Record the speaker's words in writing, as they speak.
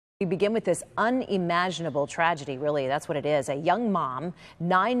We begin with this unimaginable tragedy, really. That's what it is. A young mom,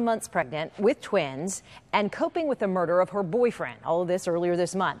 9 months pregnant with twins and coping with the murder of her boyfriend. All of this earlier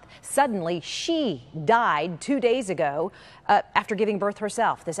this month. Suddenly, she died 2 days ago after giving birth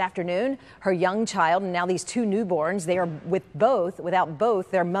herself. This afternoon, her young child and now these two newborns, they are without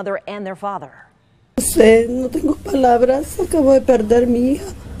both their mother and their father. No tengo palabras. Acabo de perder mi hija.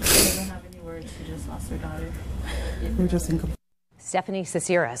 I don't have any words. She just lost her daughter. We're just in Stephanie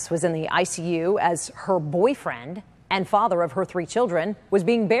Caceres was in the ICU as her boyfriend and father of her 3 children was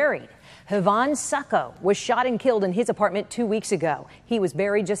being buried. Hivan Succo was shot and killed in his apartment 2 weeks ago. He was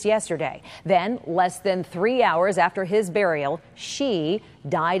buried just yesterday. Then, less than 3 hours after his burial, she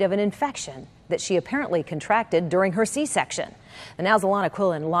died of an infection that she apparently contracted during her C-section. And now's Alana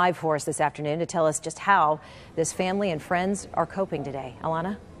Quillen live for us this afternoon to tell us just how this family and friends are coping today.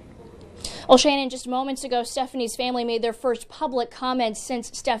 Alana? Well, Shannon, just moments ago, Stephanie's family made their first public comments since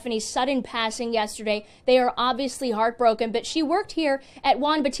Stephanie's sudden passing yesterday. They are obviously heartbroken, but she worked here at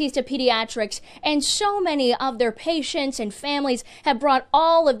Juan Bautista Pediatrics, and so many of their patients and families have brought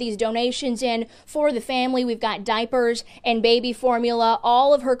all of these donations in for the family. We've got diapers and baby formula,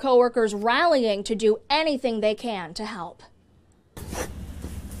 all of her coworkers rallying to do anything they can to help.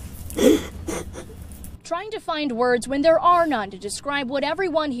 Trying to find words when there are none to describe what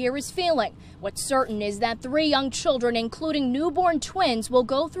everyone here is feeling. What's certain is that 3 young children, including newborn twins, will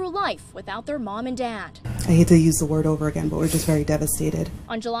go through life without their mom and dad. I hate to use the word over again, but we're just very devastated.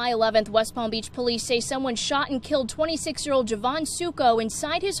 On July 11th, West Palm Beach police say someone shot and killed 26-year-old Hivan Succo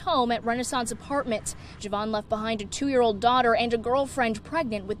inside his home at Renaissance Apartments. Hivan left behind a 2-year-old daughter and a girlfriend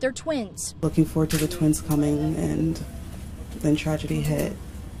pregnant with their twins. Looking forward to the twins coming, and then tragedy hit.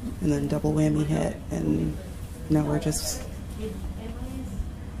 And then double whammy hit, and now we're just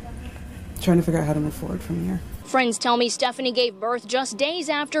trying to figure out how to move forward from here. Friends tell me Stephanie gave birth just days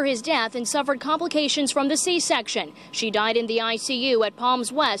after his death and suffered complications from the C-section. She died in the ICU at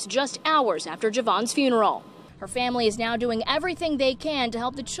Palms West just hours after Hivan's funeral. Her family is now doing everything they can to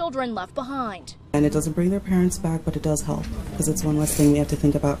help the children left behind. And it doesn't bring their parents back, but it does help, because it's one less thing we have to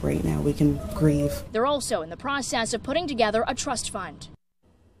think about right now. We can grieve. They're also in the process of putting together a trust fund.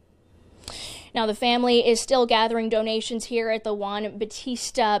 Now, the family is still gathering donations here at the Juan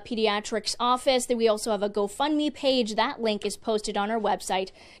Bautista Pediatrics office. We also have a GoFundMe page. That link is posted on our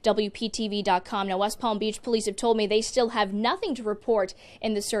website, WPTV.com. Now, West Palm Beach police have told me they still have nothing to report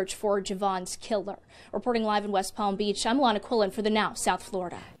in the search for Hivan's killer. Reporting live in West Palm Beach, I'm Alana Quillen for the Now South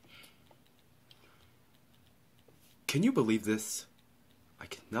Florida. Can you believe this? I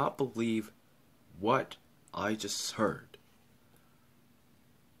cannot believe what I just heard.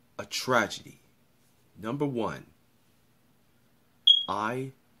 A tragedy. Number 1,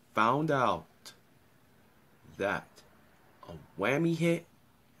 I found out that a whammy hit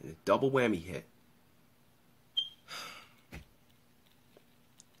and a double whammy hit.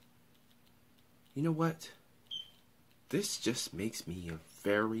 You know what? This just makes me a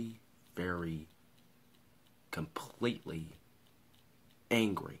very, very completely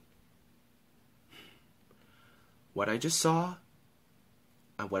angry. What I just saw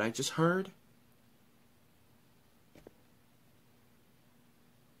and what I just heard,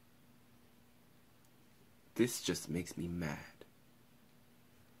 this just makes me mad.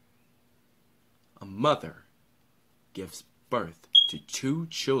 A mother gives birth to 2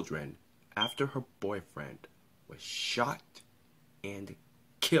 children after her boyfriend was shot and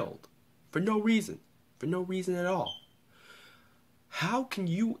killed for no reason at all. How can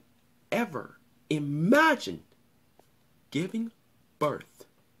you ever imagine giving birth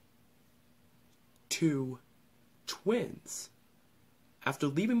to twins after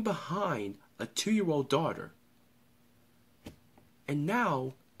leaving behind a 2-year-old daughter? And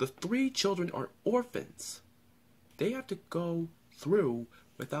now the 3 children are orphans. They have to go through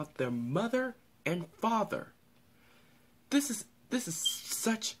without their mother and father. This is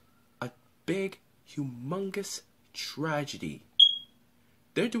such a big, humongous tragedy.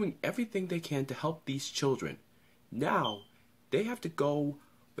 They're doing everything they can to help these children. Now they have to go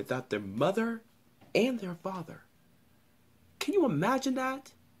without their mother and their father. Can you imagine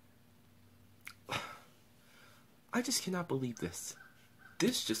that? I just cannot believe this.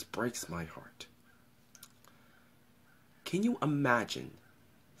 This just breaks my heart. Can you imagine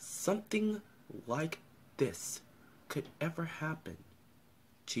something like this could ever happen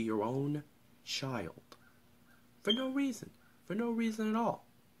to your own child? For no reason at all.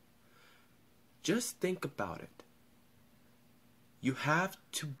 Just think about it. You have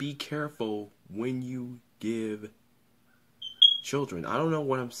to be careful when you give children. I don't know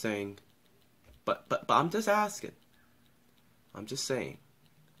what I'm saying, but I'm just asking. I'm just saying.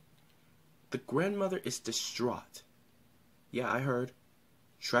 The grandmother is distraught. Yeah, I heard.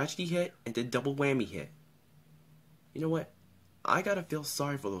 Tragedy hit and then double whammy hit. You know what? I gotta feel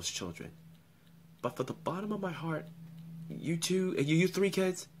sorry for those children. But from the bottom of my heart, you two, you three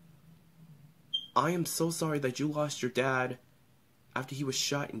kids, I am so sorry that you lost your dad after he was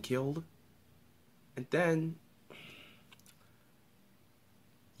shot and killed. And then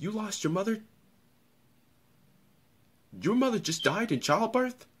you lost your mother. Your mother just died in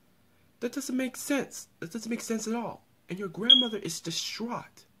childbirth? That doesn't make sense. That doesn't make sense at all. And your grandmother is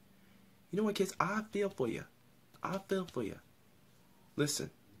distraught. You know what, kids? I feel for you. I feel for you.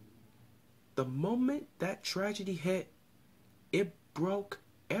 Listen. The moment that tragedy hit, it broke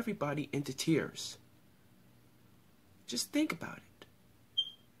everybody into tears. Just think about it.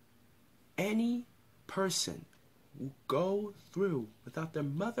 Any person who go through without their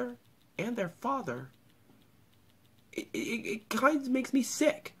mother and their father, it kind of makes me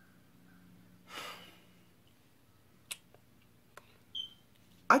sick.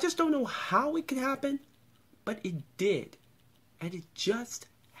 I just don't know how it could happen, but it did. And it just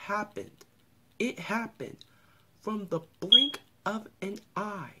happened. It happened from the blink of an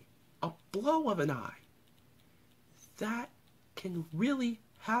eye, a blow of an eye. That can really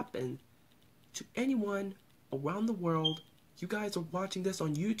happen to anyone around the world. You guys are watching this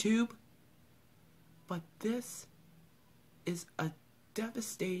on YouTube, but this is a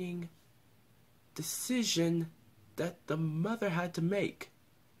devastating decision that the mother had to make.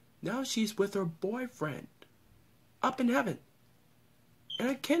 Now she's with her boyfriend up in heaven. And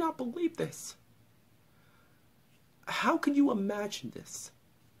I cannot believe this. How can you imagine this?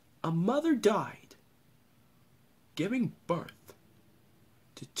 A mother died giving birth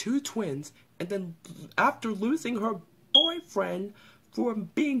to two twins, and then after losing her boyfriend for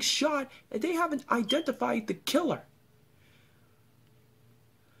being shot, and they haven't identified the killer.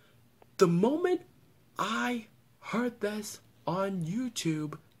 The moment I heard this on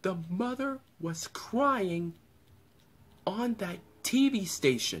YouTube, the mother was crying on that TV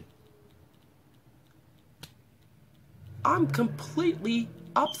station. I'm completely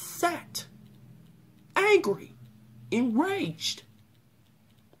upset, angry, enraged.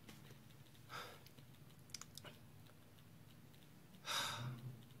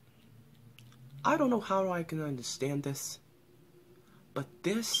 I don't know how I can understand this, but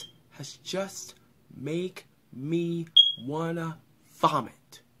this has just made me wanna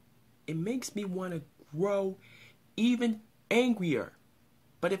vomit. It makes me wanna grow even angrier.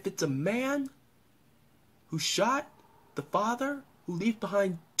 But if it's a man who shot the father, who left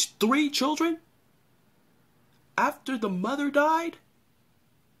behind 3 children after the mother died,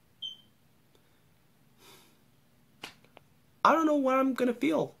 I don't know what I'm gonna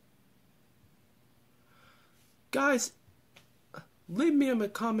feel. Guys, leave me in the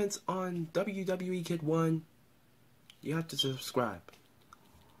comments on WWE Kid 1. You have to subscribe.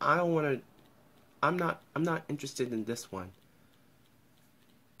 I don't want to. I'm not interested in this one.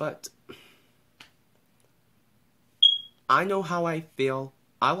 But I know how I feel.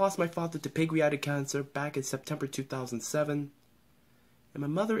 I lost my father to pancreatic cancer back in September 2007. And my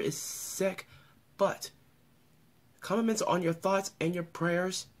mother is sick. But comments on your thoughts and your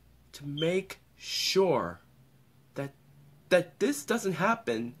prayers to make sure that this doesn't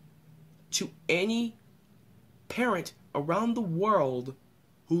happen to any parent around the world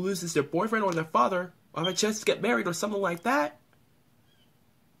who loses their boyfriend or their father, or have a chance to get married or something like that.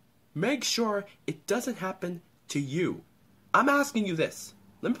 Make sure it doesn't happen to you. I'm asking you this.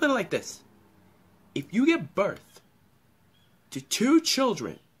 Let me put it like this. If you give birth to 2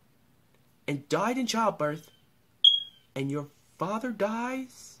 children and died in childbirth, and your father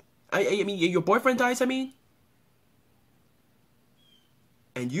dies, I mean, your boyfriend dies,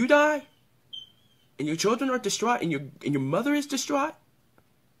 and you die, and your children are distraught, and your mother is distraught,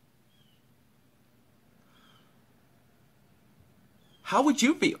 how would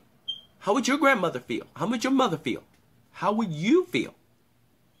you feel? How would your grandmother feel? How would your mother feel? How would you feel?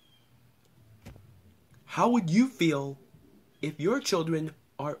 How would you feel if your children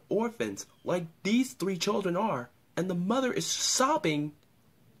are orphans like these 3 children are, and the mother is sobbing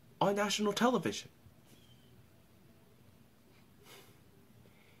on national television?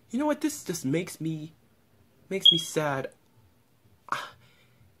 You know what? This just makes me sad.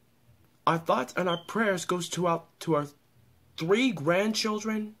 Our thoughts and our prayers goes to our 3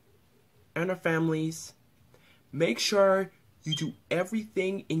 grandchildren and our families. Make sure you do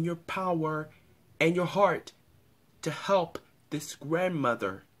everything in your power and your heart to help this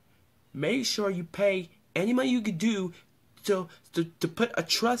grandmother. Make sure you pay any money you could do to put a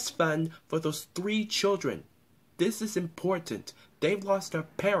trust fund for those 3 children. This is important. They've lost their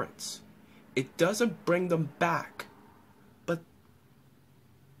parents. It doesn't bring them back.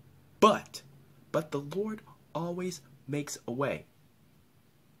 But the Lord always makes a way.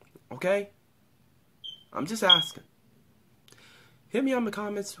 Okay? I'm just asking. Hit me on the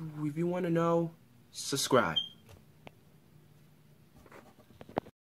comments if you want to know. Subscribe.